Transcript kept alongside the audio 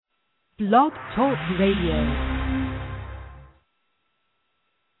Blog Talk Radio.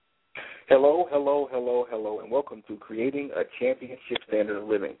 Hello, hello, hello, hello, and welcome to Creating a Championship Standard of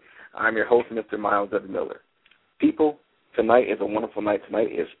Living. I'm your host, Mr. Myles W. Miller. People, tonight is a wonderful night. Tonight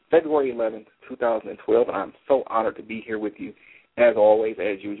is February 11th, 2012, and I'm so honored to be here with you, as always,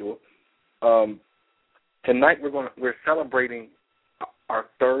 as usual. Tonight we're celebrating our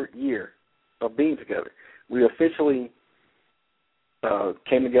third year of being together. We officially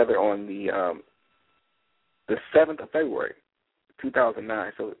came together on the 7th of February,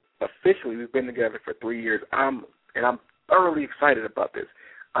 2009. So officially, we've been together for 3 years. I'm thoroughly excited about this.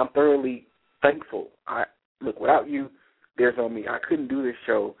 I'm thoroughly thankful. Look, without you, there's no me. I couldn't do this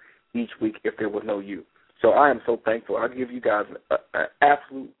show each week if there was no you. So I am so thankful. I give you guys an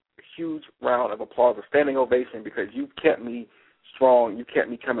absolute huge round of applause, a standing ovation, because you've kept me strong. You kept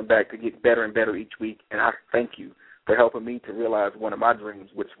me coming back to get better and better each week, and I thank you for helping me to realize one of my dreams,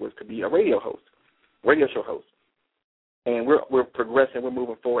 which was to be a radio show host. And we're progressing, we're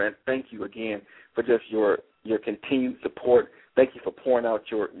moving forward, and thank you again for just your continued support. Thank you for pouring out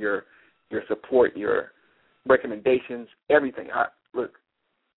your support, your recommendations, everything. I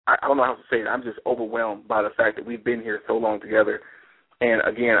don't know how to say it. I'm just overwhelmed by the fact that we've been here so long together. And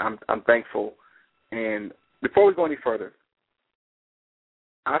again, I'm thankful. And before we go any further,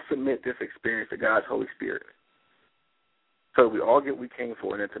 I submit this experience to God's Holy Spirit, so we all get what we came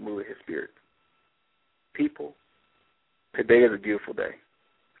for, and then to move with His Spirit. People, today is a beautiful day.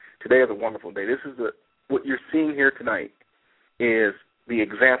 Today is a wonderful day. What you're seeing here tonight is the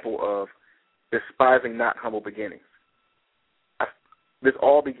example of despising not humble beginnings. This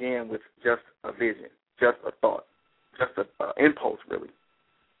all began with just a vision, just a thought, just an impulse, really.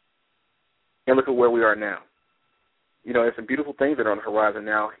 And look at where we are now. You know, there's some beautiful things that are on the horizon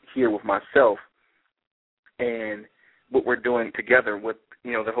now here with myself and what we're doing together with,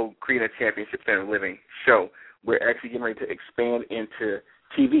 you know, the whole Creating a Championship Standard of Living show. We're actually getting ready to expand into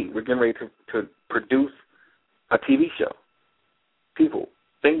TV. We're getting ready to produce a TV show. People,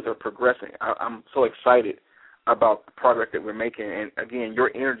 things are progressing. I'm so excited about the progress that we're making, and, again,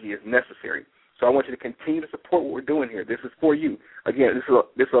 your energy is necessary. So I want you to continue to support what we're doing here. This is for you. Again,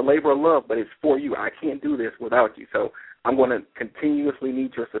 this is a labor of love, but it's for you. I can't do this without you. So I'm going to continuously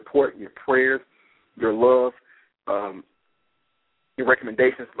need your support, your prayers, your love, your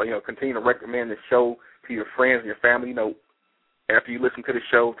recommendations. Continue to recommend the show to your friends and your family. You know, after you listen to the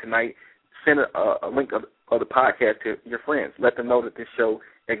show tonight, send a link of the podcast to your friends. Let them know that this show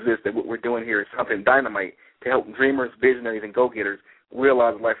exists, that what we're doing here is something dynamite to help dreamers, visionaries, and go-getters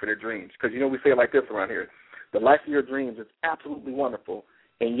realize the life of their dreams. Because, we say it like this around here. The life of your dreams is absolutely wonderful,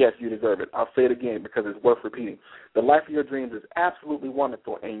 and, yes, you deserve it. I'll say it again because it's worth repeating. The life of your dreams is absolutely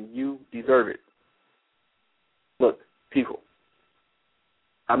wonderful, and you deserve it. Look, people,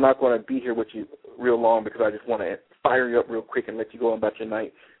 I'm not going to be here with you real long because I just want to fire you up real quick and let you go on about your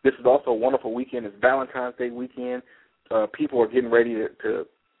night. This is also a wonderful weekend. It's Valentine's Day weekend. People are getting ready to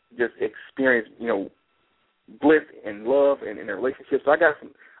just experience, bliss and love and in their relationships. So I got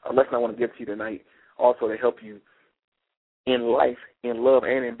a lesson I want to give to you tonight also to help you in life, in love,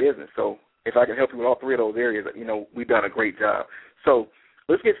 and in business. So if I can help you with all three of those areas, we've done a great job. So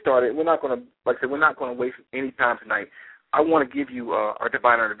let's get started. We're not going to waste any time tonight. I want to give you our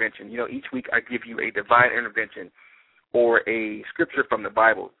divine intervention. Each week I give you a divine intervention or a scripture from the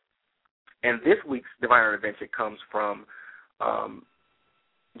Bible. And this week's divine intervention comes from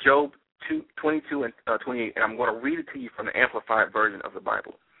Job 22 and 28, and I'm going to read it to you from the Amplified version of the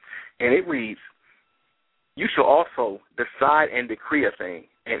Bible. And it reads, "You shall also decide and decree a thing,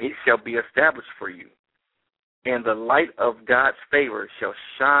 and it shall be established for you. And the light of God's favor shall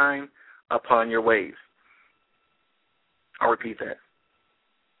shine upon your ways." I'll repeat that.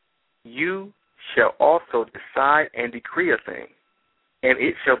 "You shall also decide and decree a thing, and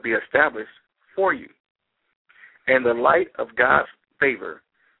it shall be established for you. And the light of God's favor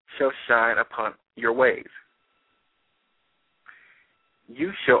shall shine upon your ways."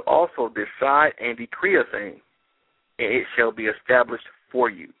 You shall also decide and decree a thing, and it shall be established for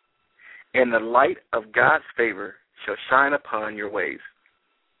you. And the light of God's favor shall shine upon your ways.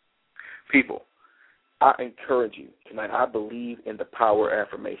 People, I encourage you tonight. I believe in the power of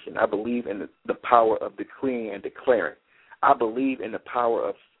affirmation. I believe in the power of decreeing and declaring. I believe in the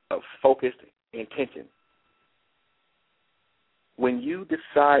power of focused intention. When you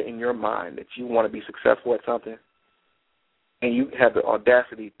decide in your mind that you want to be successful at something, and you have the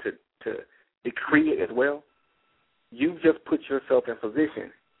audacity to decree it as well, you've just put yourself in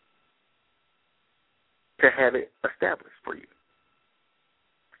position to have it established for you.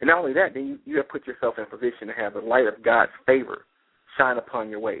 And not only that, then you have put yourself in a position to have the light of God's favor shine upon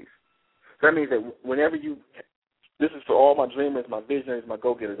your ways. That means that whenever this is for all my dreamers, my visionaries, my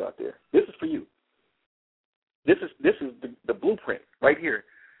go-getters out there. This is for you. This is the blueprint right here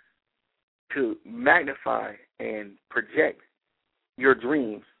to magnify and project your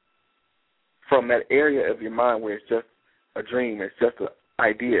dreams from that area of your mind where it's just a dream, it's just an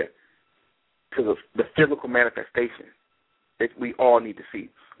idea, to the physical manifestation that we all need to see.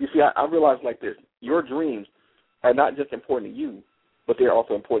 You see, I realize like this, your dreams are not just important to you, but they're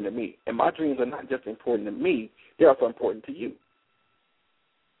also important to me. And my dreams are not just important to me, they're also important to you.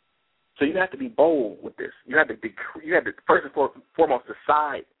 So you have to be bold with this. You have to first and foremost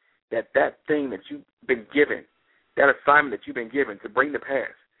decide that thing that you've been given, that assignment that you've been given to bring to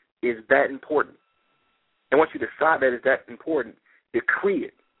pass is that important. And once you decide that is that important, decree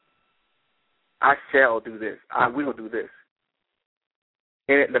it. I shall do this. I will do this.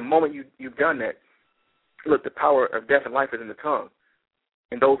 And at the moment you've done that, look, the power of death and life is in the tongue.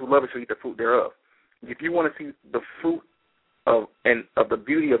 And those who love it shall eat the fruit thereof. If you want to see the fruit of the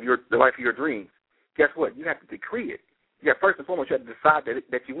beauty of the life of your dreams, guess what? You have to decree it. First and foremost, you have to decide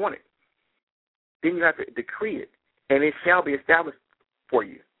that you want it. Then you have to decree it, and it shall be established for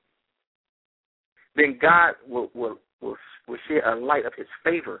you. Then God will shed a light of His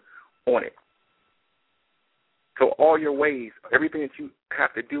favor on it. So all your ways, everything that you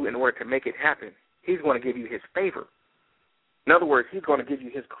have to do in order to make it happen, He's going to give you His favor. In other words, He's going to give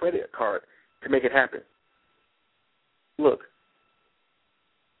you His credit card to make it happen. Look,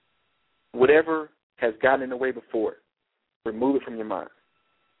 whatever has gotten in the way before, remove it from your mind.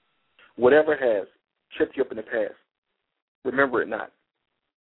 Whatever has tripped you up in the past, remember it not.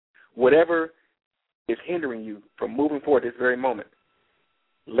 Whatever is hindering you from moving forward this very moment,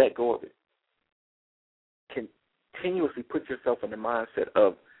 let go of it. Continuously put yourself in the mindset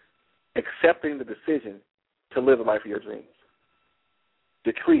of accepting the decision to live the life of your dreams.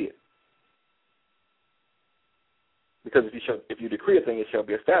 Decree it. Because if you decree a thing, it shall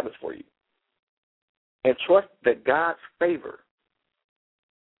be established for you. And trust that God's favor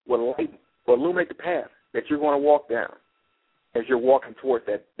will illuminate the path that you're going to walk down as you're walking towards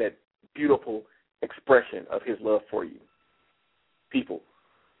that beautiful expression of His love for you. People,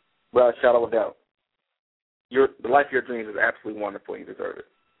 without a shadow of a doubt, the life of your dreams is absolutely wonderful and you deserve it.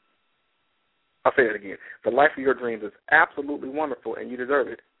 I'll say that again. The life of your dreams is absolutely wonderful and you deserve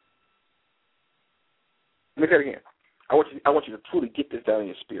it. Let me say it again. I want you to truly get this down in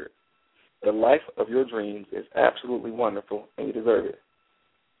your spirit. The life of your dreams is absolutely wonderful and you deserve it.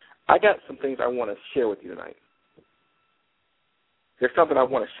 I got some things I want to share with you tonight. There's something I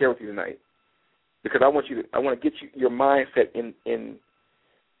want to share with you tonight because I want to get your mindset in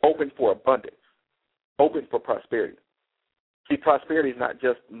open for abundance, open for prosperity. See, prosperity is not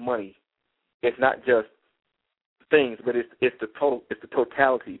just money. It's not just things, but it's the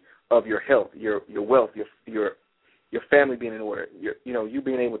totality of your health, your wealth, your family being in order, you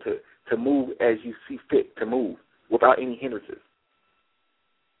being able to move as you see fit to move without any hindrances.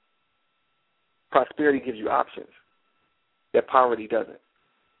 Prosperity gives you options that poverty doesn't.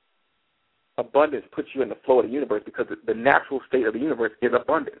 Abundance puts you in the flow of the universe because the natural state of the universe is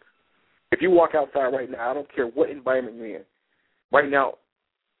abundance. If you walk outside right now, I don't care what environment you're in. Right now,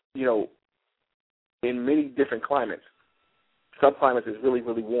 in many different climates, some climates is really,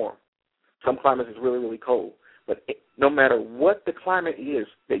 really warm. Some climates is really, really cold. But no matter what the climate is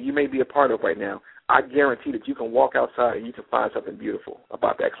that you may be a part of right now, I guarantee that you can walk outside and you can find something beautiful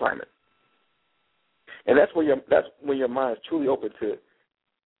about that climate. And that's when your mind is truly open to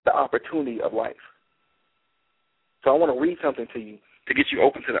the opportunity of life. So I want to read something to you to get you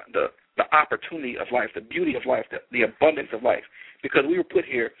open to the opportunity of life, the beauty of life, the abundance of life. Because we were put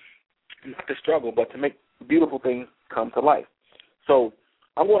here not to struggle, but to make beautiful things come to life. So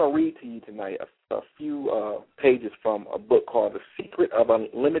I want to read to you tonight a few pages from a book called The Secret of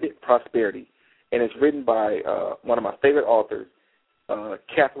Unlimited Prosperity, and it's written by one of my favorite authors,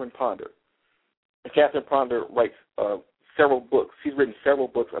 Catherine Ponder. And Catherine Ponder writes several books. She's written several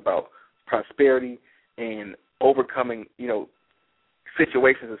books about prosperity and overcoming,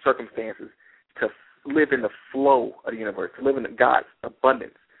 situations and circumstances to live in the flow of the universe, to live in God's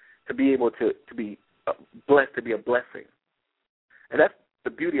abundance, to be able to be blessed, to be a blessing. And that's the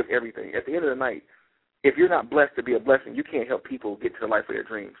beauty of everything. At the end of the night, if you're not blessed to be a blessing, you can't help people get to the life of their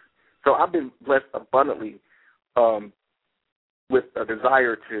dreams. So I've been blessed abundantly with a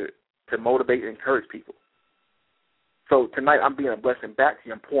desire to motivate and encourage people. So tonight I'm being a blessing back to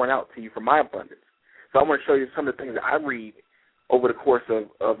you. I'm pouring out to you from my abundance. So I want to show you some of the things that I read over the course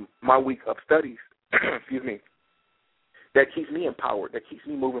of my week of studies, excuse me, that keeps me empowered, that keeps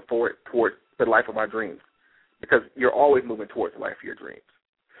me moving forward towards the life of my dreams. Because you're always moving towards the life of your dreams.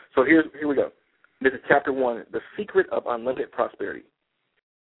 So here we go. This is chapter 1, The Secret of Unlimited Prosperity.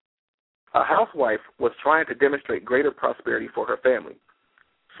 A housewife was trying to demonstrate greater prosperity for her family.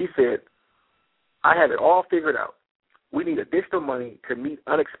 She said, I have it all figured out. We need additional money to meet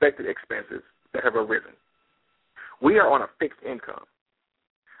unexpected expenses that have arisen. We are on a fixed income.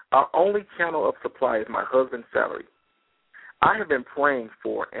 Our only channel of supply is my husband's salary. I have been praying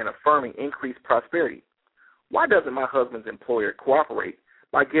for and affirming increased prosperity. Why doesn't my husband's employer cooperate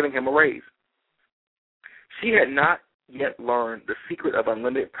by giving him a raise? She had not yet learned the secret of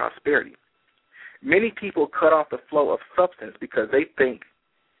unlimited prosperity. Many people cut off the flow of substance because they think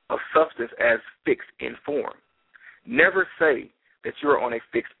of substance as fixed in form. Never say that you are on a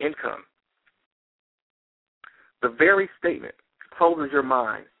fixed income. The very statement closes your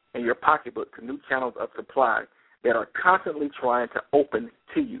mind and your pocketbook to new channels of supply that are constantly trying to open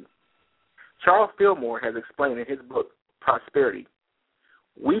to you. Charles Fillmore has explained in his book, Prosperity,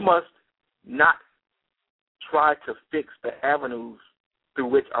 we must not try to fix the avenues through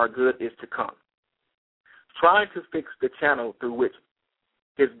which our good is to come. Trying to fix the channel through which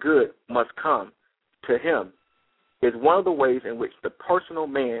his good must come to him is one of the ways in which the personal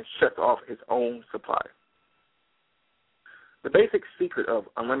man shuts off his own supply. The basic secret of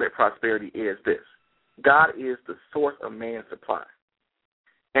unlimited prosperity is this. God is the source of man's supply,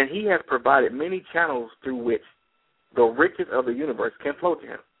 and he has provided many channels through which the riches of the universe can flow to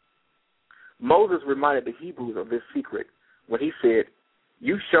him. Moses reminded the Hebrews of this secret when he said,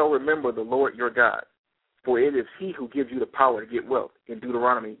 you shall remember the Lord your God, for it is he who gives you the power to get wealth, in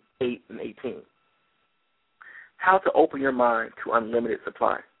Deuteronomy 8 and 18. How to open your mind to unlimited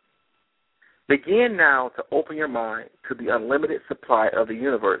supply. Begin now to open your mind to the unlimited supply of the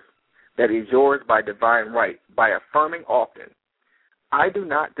universe that is yours by divine right, by affirming often, I do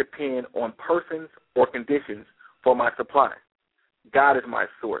not depend on persons or conditions for my supply. God is my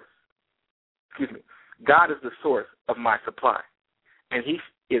source. God is the source of my supply, and he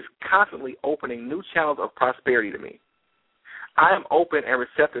is constantly opening new channels of prosperity to me. I am open and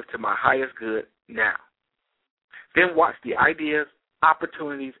receptive to my highest good now. Then watch the ideas,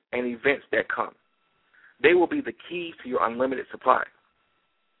 opportunities, and events that come. They will be the keys to your unlimited supply.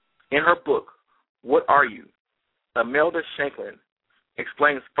 In her book, What Are You?, Imelda Shanklin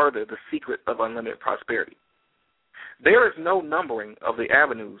explains further the secret of unlimited prosperity. There is no numbering of the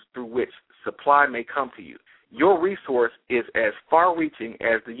avenues through which supply may come to you. Your resource is as far-reaching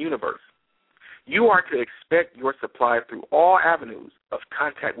as the universe. You are to expect your supply through all avenues of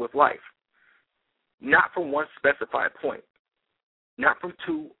contact with life, not from one specified point, not from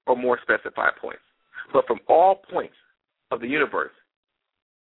two or more specified points, but from all points of the universe.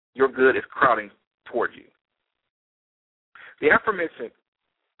 Your good is crowding toward you. The aforementioned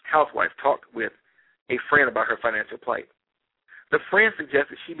housewife talked with a friend about her financial plight. The friend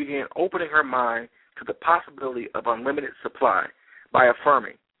suggested she begin opening her mind to the possibility of unlimited supply by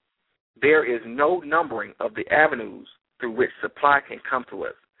affirming, there is no numbering of the avenues through which supply can come to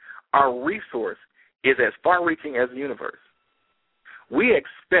us. Our resource is as far-reaching as the universe. We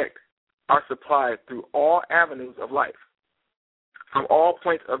expect our supply through all avenues of life, from all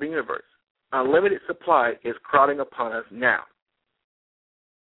points of the universe. Unlimited supply is crowding upon us now.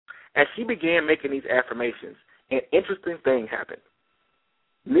 As she began making these affirmations, an interesting thing happened.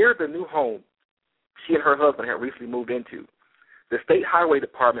 Near the new home she and her husband had recently moved into, the State Highway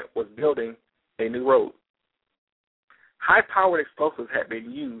Department was building a new road. High-powered explosives had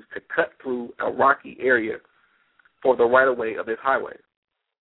been used to cut through a rocky area for the right-of-way of this highway.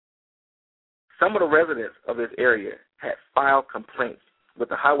 Some of the residents of this area had filed complaints with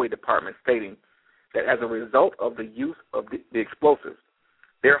the Highway Department stating that as a result of the use of the explosives,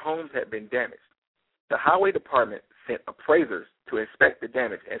 their homes had been damaged. The Highway Department sent appraisers to inspect the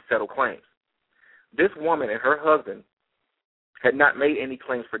damage and settle claims. This woman and her husband had not made any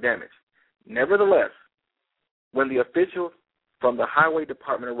claims for damage. Nevertheless, when the officials from the Highway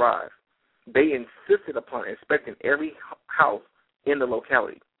Department arrived, they insisted upon inspecting every house in the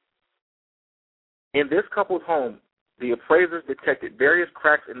locality. In this couple's home, the appraisers detected various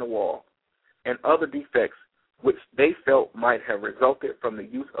cracks in the wall and other defects which they felt might have resulted from the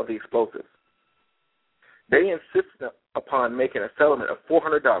use of the explosives. They insisted upon making a settlement of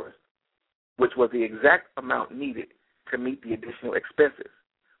 $400, which was the exact amount needed to meet the additional expenses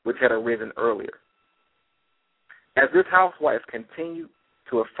which had arisen earlier. As this housewife continued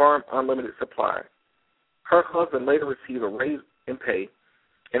to affirm unlimited supply, her husband later received a raise in pay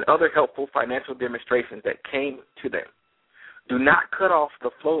and other helpful financial demonstrations that came to them. Do not cut off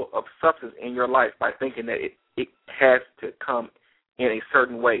the flow of substance in your life by thinking that it has to come in a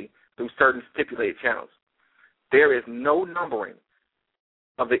certain way through certain stipulated channels. There is no numbering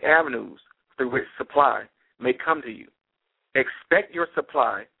of the avenues through which supply may come to you. Expect your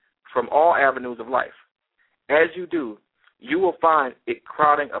supply from all avenues of life. As you do, you will find it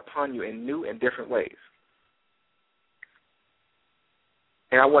crowding upon you in new and different ways.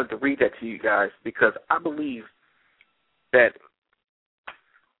 And I wanted to read that to you guys because I believe that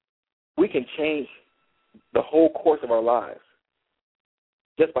we can change the whole course of our lives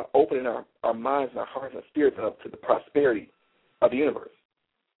just by opening our minds and our hearts and spirits up to the prosperity of the universe.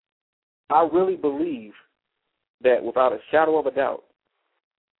 I really believe that without a shadow of a doubt,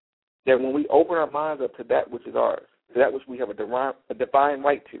 that when we open our minds up to that which is ours, to that which we have a divine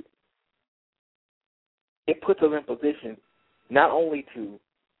right to, it puts us in position not only to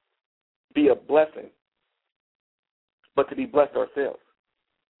be a blessing, but to be blessed ourselves.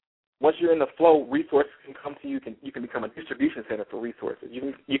 Once you're in the flow, resources can come to you. You can become a distribution center for resources.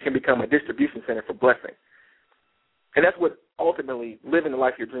 You can become a distribution center for blessing. And that's what ultimately living the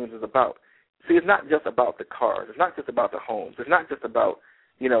life of your dreams is about. See, it's not just about the cars. It's not just about the homes. It's not just about,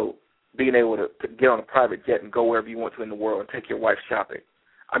 being able to get on a private jet and go wherever you want to in the world and take your wife shopping.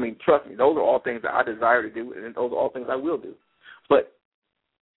 I mean, trust me, those are all things that I desire to do, and those are all things I will do. But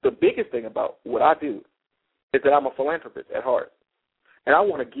the biggest thing about what I do is that I'm a philanthropist at heart, and I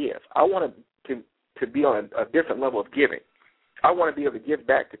want to give. I want to be on a different level of giving. I want to be able to give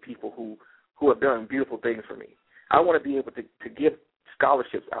back to people who have done beautiful things for me. I want to be able to give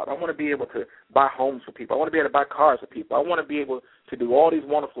scholarships out. I want to be able to buy homes for people. I want to be able to buy cars for people. I want to be able to do all these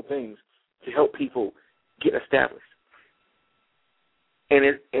wonderful things to help people get established. And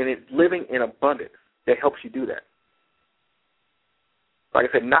it's living in abundance that helps you do that. Like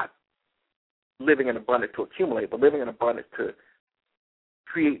I said, not living in abundance to accumulate, but living in abundance to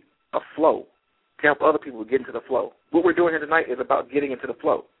create a flow, to help other people get into the flow. What we're doing here tonight is about getting into the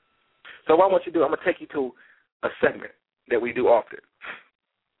flow. So what I want you to do, I'm going to take you to a segment that we do often.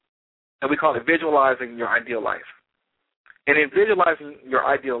 And we call it visualizing your ideal life. And in visualizing your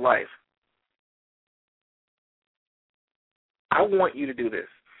ideal life, I want you to do this.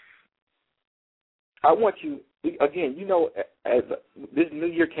 I want you, again, as this new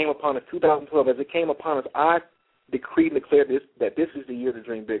year came upon us, 2012, as it came upon us, I decreed and declared that this is the year to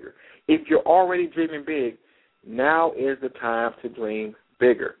dream bigger. If you're already dreaming big, now is the time to dream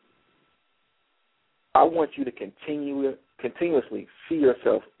bigger. I want you to continuously see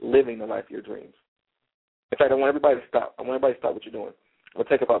yourself living the life of your dreams. In fact, I want everybody to stop. I want everybody to stop what you're doing. I'm going to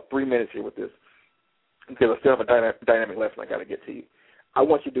take about 3 minutes here with this because I still have a dynamic lesson I got to get to you. I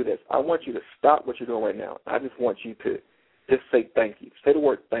want you to do this. I want you to stop what you're doing right now. I just want you to just say thank you. Say the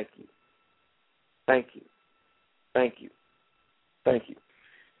word thank you. Thank you. Thank you. Thank you.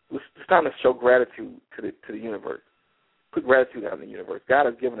 It's time to show gratitude to the universe. Put gratitude out in the universe. God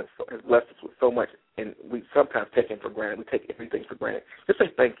has given us, has blessed us with so much, and we sometimes take it for granted. We take everything for granted. Just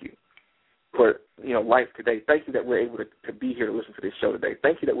say thank you for life today. Thank you that we're able to be here to listen to this show today.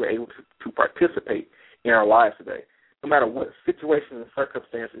 Thank you that we're able to participate in our lives today. No matter what situations and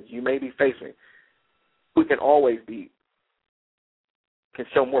circumstances you may be facing, we can always can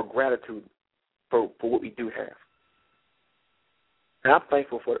show more gratitude for what we do have. And I'm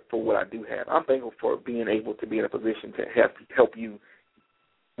thankful for what I do have. I'm thankful for being able to be in a position to help you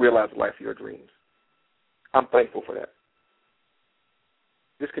realize the life of your dreams. I'm thankful for that.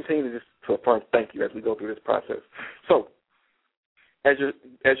 Just continue to affirm thank you as we go through this process. So, as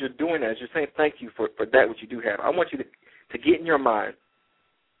you're doing that, as you're saying thank you for that which you do have, I want you to get in your mind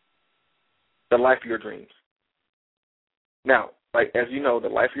the life of your dreams. Now, like as you know, the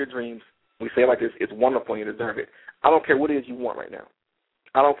life of your dreams, we say it like this, it's wonderful and you deserve it. I don't care what it is you want right now.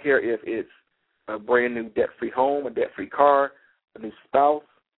 I don't care if it's a brand new debt-free home, a debt-free car, a new spouse.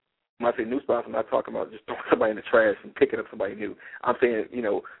 When I say new spouse, I'm not talking about just throwing somebody in the trash and picking up somebody new. I'm saying,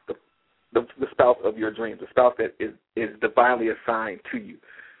 the spouse of your dreams, the spouse that is divinely assigned to you.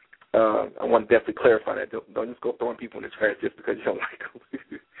 I want to definitely clarify that. Don't just go throwing people in the trash just because you don't like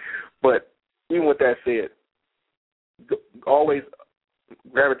them. But even with that said, always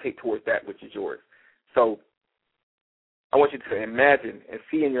gravitate towards that which is yours. So I want you to imagine and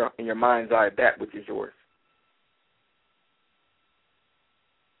see in your mind's eye that which is yours.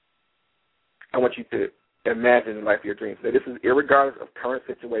 I want you to imagine the life of your dreams. Now, this is irregardless of current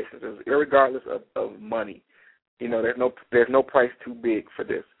situations. This is irregardless of money. There's no price too big for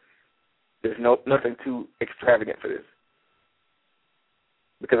this. There's nothing too extravagant for this.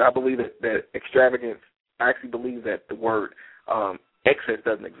 Because I believe that extravagance, I actually believe that the word excess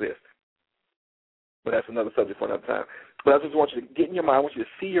doesn't exist. But that's another subject for another time. But I just want you to get in your mind, I want you to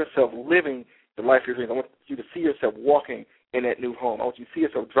see yourself living the life of your dreams. I want you to see yourself walking in that new home. I want you to see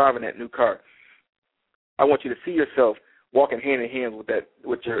yourself driving that new car. I want you to see yourself walking hand in hand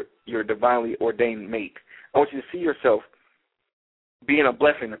with your divinely ordained mate. I want you to see yourself being a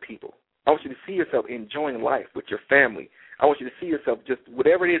blessing to people. I want you to see yourself enjoying life with your family. I want you to see yourself just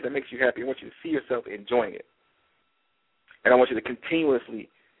whatever it is that makes you happy. I want you to see yourself enjoying it. And I want you to continuously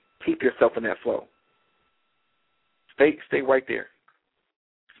keep yourself in that flow. Stay right there.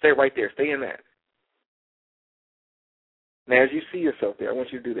 Stay right there. Stay in that. Now, as you see yourself there, I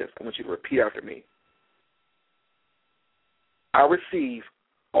want you to do this. I want you to repeat after me. I receive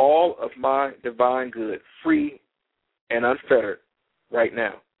all of my divine good free and unfettered right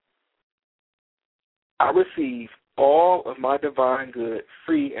now. I receive all of my divine good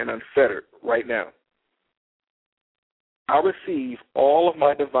free and unfettered right now. I receive all of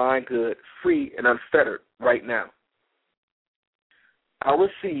my divine good free and unfettered right now. I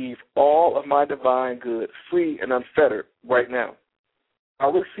receive all of my divine good free and unfettered right now. I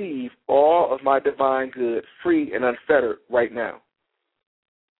receive all of my divine good free and unfettered right now.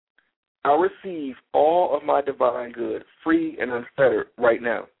 I receive all of my divine good free and unfettered right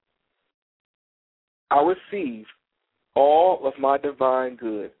now. I receive all of my divine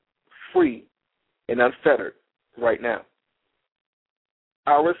good free and unfettered right now.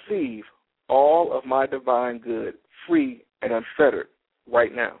 I receive all of my divine good free and unfettered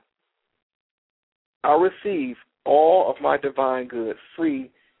right now. I receive all of my divine good free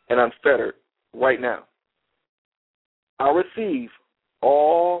and unfettered right now. I receive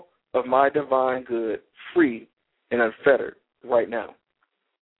all of my divine good free and unfettered right now.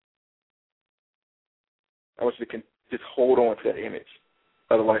 I want you to just hold on to that image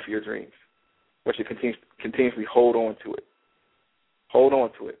of the life of your dreams. I want you to continuously hold on to it. Hold on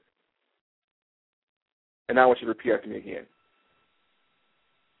to it. And now I want you to repeat after me again.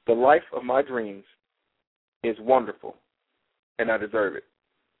 The life of my dreams is wonderful, and I deserve it.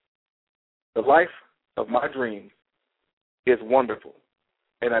 The life of my dreams is wonderful,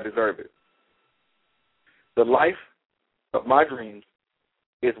 and I deserve it. The life of my dreams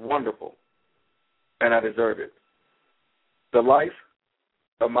is wonderful, and I deserve it. The life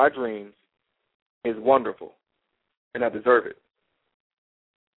of my dreams is wonderful, and I deserve it.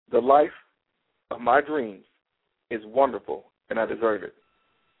 The life of my dreams is wonderful, and I deserve it.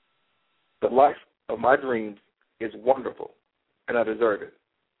 The life of my dreams is wonderful, and I deserve it.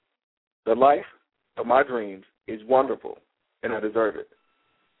 The life of my dreams is wonderful, and I deserve it.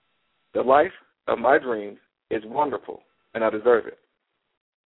 The life of my dreams is wonderful, and I deserve it.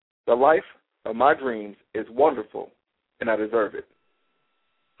 The life of my dreams is wonderful, and I deserve it.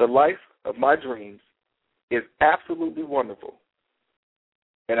 The life of my dreams is absolutely wonderful,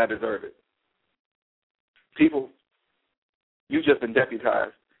 and I deserve it. People, you've just been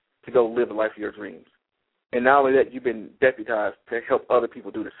deputized to go live the life of your dreams. And not only that, you've been deputized to help other people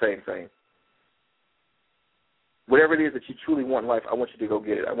do the same thing. Whatever it is that you truly want in life, I want you to go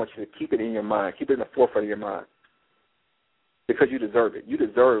get it. I want you to keep it in your mind. Keep it in the forefront of your mind. Because you deserve it. You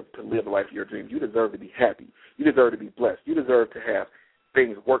deserve to live the life of your dreams. You deserve to be happy. You deserve to be blessed. You deserve to have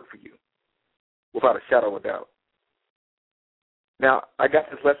things work for you without a shadow of a doubt. Now, I got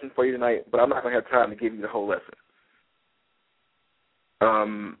this lesson for you tonight, but I'm not going to have time to give you the whole lesson.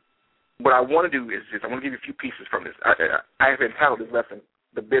 What I want to do is just, I want to give you a few pieces from this. I have entitled this lesson,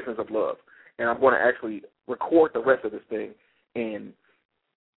 The Business of Love, and I'm going to actually record the rest of this thing and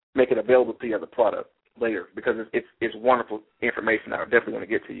make it available to you as a product later because it's wonderful information I definitely want to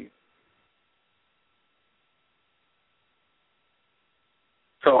get to you.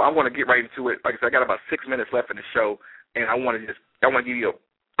 So I want to get right into it. Like I said, I got about 6 minutes left in the show, and I want to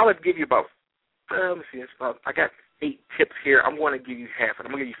give you about, let me see, I got 8 tips here. I'm going to give you half, and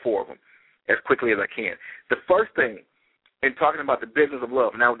I'm going to give you 4 of them as quickly as I can. The first thing, in talking about the business of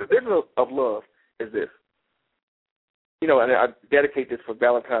love. Now, the business of love is this. You know, and I dedicate this for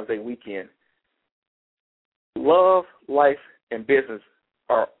Valentine's Day weekend. Love, life, and business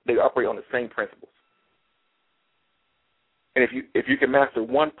they operate on the same principles. And if you can master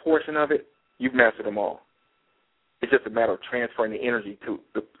one portion of it, you've mastered them all. It's just a matter of transferring the energy to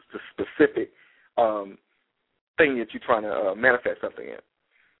the specific thing that you're trying to manifest something in.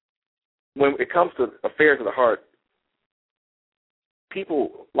 When it comes to affairs of the heart,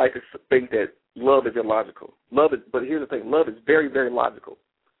 people like to think that love is illogical. But here's the thing: love is very, very logical.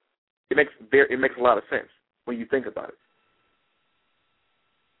 It makes a lot of sense when you think about it.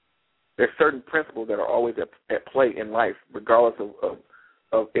 There's certain principles that are always at play in life, regardless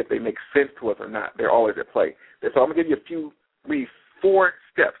of if they make sense to us or not. They're always at play. So I'm gonna give you four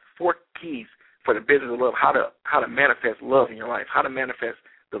steps, 4 keys for the business of love, how to manifest love in your life, how to manifest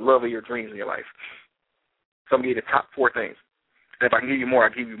the love of your dreams in your life. So I'm going to give you the top 4 things. And if I can give you more, I'll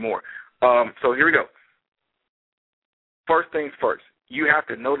give you more. So here we go. First things first, you have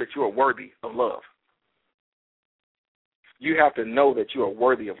to know that you are worthy of love. You have to know that you are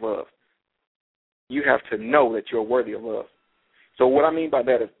worthy of love. You have to know that you're worthy of love. So what I mean by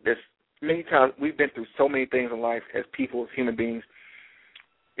that is there's many times we've been through so many things in life as people, as human beings.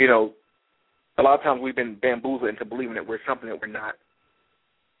 You know, a lot of times we've been bamboozled into believing that we're something that we're not.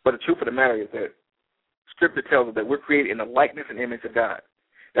 But the truth of the matter is that Scripture tells us that we're created in the likeness and image of God.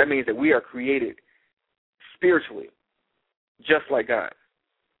 That means that we are created spiritually, just like God.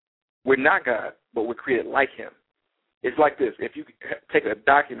 We're not God, but we're created like Him. It's like this. If you take a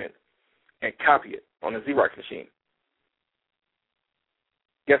document and copy it on a Xerox machine,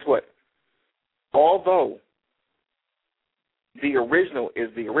 guess what? Although the original is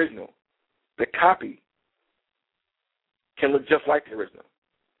the original, the copy can look just like the original.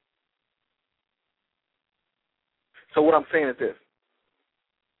 So what I'm saying is this.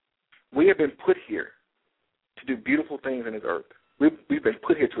 We have been put here to do beautiful things in this earth. We've been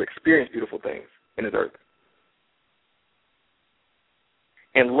put here to experience beautiful things in this earth.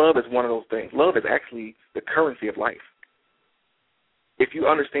 And love is one of those things. Love is actually the currency of life. If you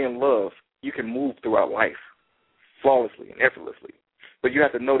understand love, you can move throughout life flawlessly and effortlessly. But you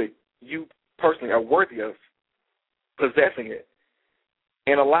have to know that you personally are worthy of possessing it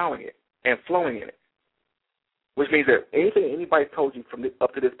and allowing it and flowing in it. Which means that anything anybody told you from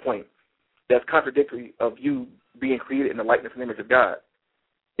up to this point that's contradictory of you being created in the likeness and image of God,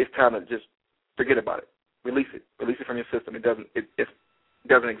 it's time to just forget about it. Release it. Release it from your system. It doesn't exist.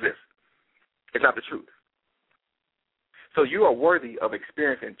 It's not the truth. So you are worthy of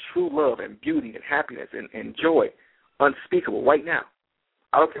experiencing true love and beauty and happiness and joy, unspeakable right now.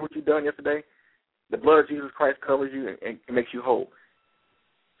 I don't care what you've done yesterday. The blood of Jesus Christ covers you and makes you whole.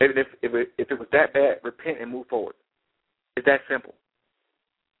 Even if it was that bad, repent and move forward. It's that simple.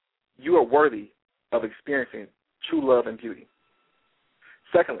 You are worthy of experiencing true love and beauty.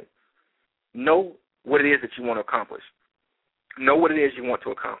 Secondly, know what it is that you want to accomplish. Know what it is you want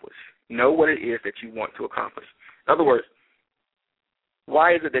to accomplish. Know what it is that you want to accomplish. In other words,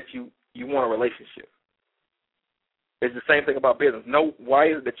 why is it that you want a relationship? It's the same thing about business. Know why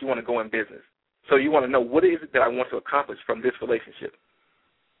is it that you want to go in business. So you want to know what is it that I want to accomplish from this relationship.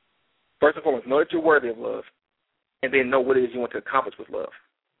 First and foremost, know that you're worthy of love, and then know what it is you want to accomplish with love.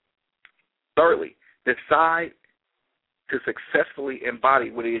 Thirdly, decide to successfully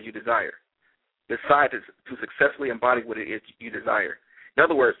embody what it is you desire. Decide to successfully embody what it is you desire. In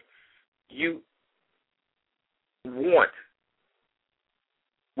other words, you want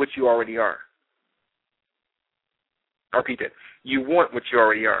what you already are. I repeat that. You want what you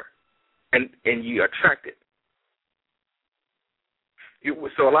already are, and you attract it.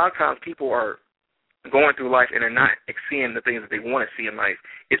 So a lot of times people are going through life and they're not seeing the things that they want to see in life.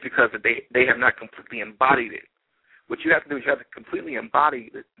 It's because they have not completely embodied it. What you have to do is you have to completely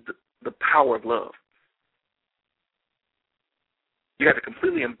embody the power of love. You have to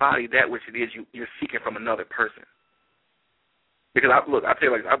completely embody that which it is you're seeking from another person. Because I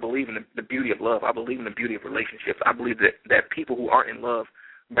tell you, I believe in the beauty of love. I believe in the beauty of relationships. I believe that people who aren't in love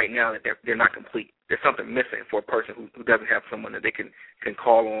right now, that they're not complete. There's something missing for a person who doesn't have someone that they can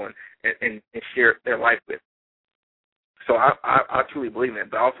call on and share their life with. So I truly believe in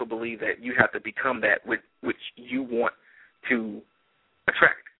that, but I also believe that you have to become that which you want to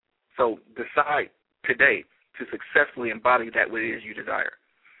attract. So decide today to successfully embody that which it is you desire.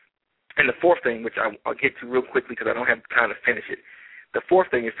 And the fourth thing, which I'll get to real quickly because I don't have time to finish it, the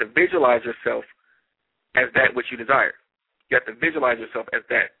fourth thing is to visualize yourself as that which you desire. You have to visualize yourself as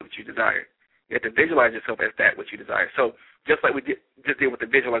that which you desire. You have to visualize yourself as that which you desire. So just like we just did with the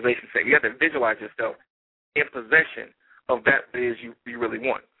visualization segment, you have to visualize yourself in possession of that which it is you really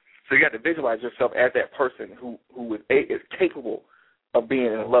want. So you have to visualize yourself as that person who is capable of being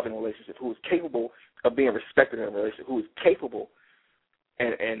in a loving relationship, who is capable of being respected in a relationship, who is capable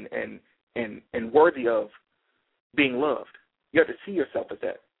and worthy of being loved. You have to see yourself as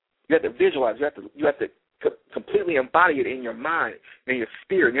that. You have to visualize. You have to completely embody it in your mind and your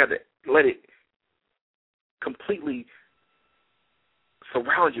spirit. You have to let it completely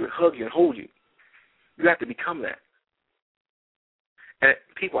surround you and hug you and hold you. You have to become that. And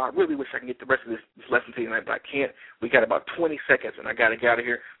people, I really wish I could get the rest of this lesson to you tonight, but I can't. We got about 20 seconds, and I got to get out of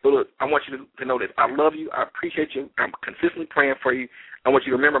here. But look, I want you to know this. I love you. I appreciate you. I'm consistently praying for you. I want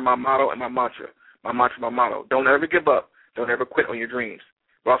you to remember my motto and my mantra. My mantra, my motto. Don't ever give up. Don't ever quit on your dreams.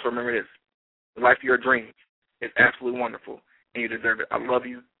 But also remember this. The life of your dreams is absolutely wonderful, and you deserve it. I love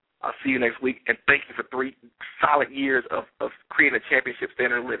you. I'll see you next week, and thank you for 3 solid years of creating a championship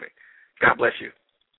standard of living. God bless you.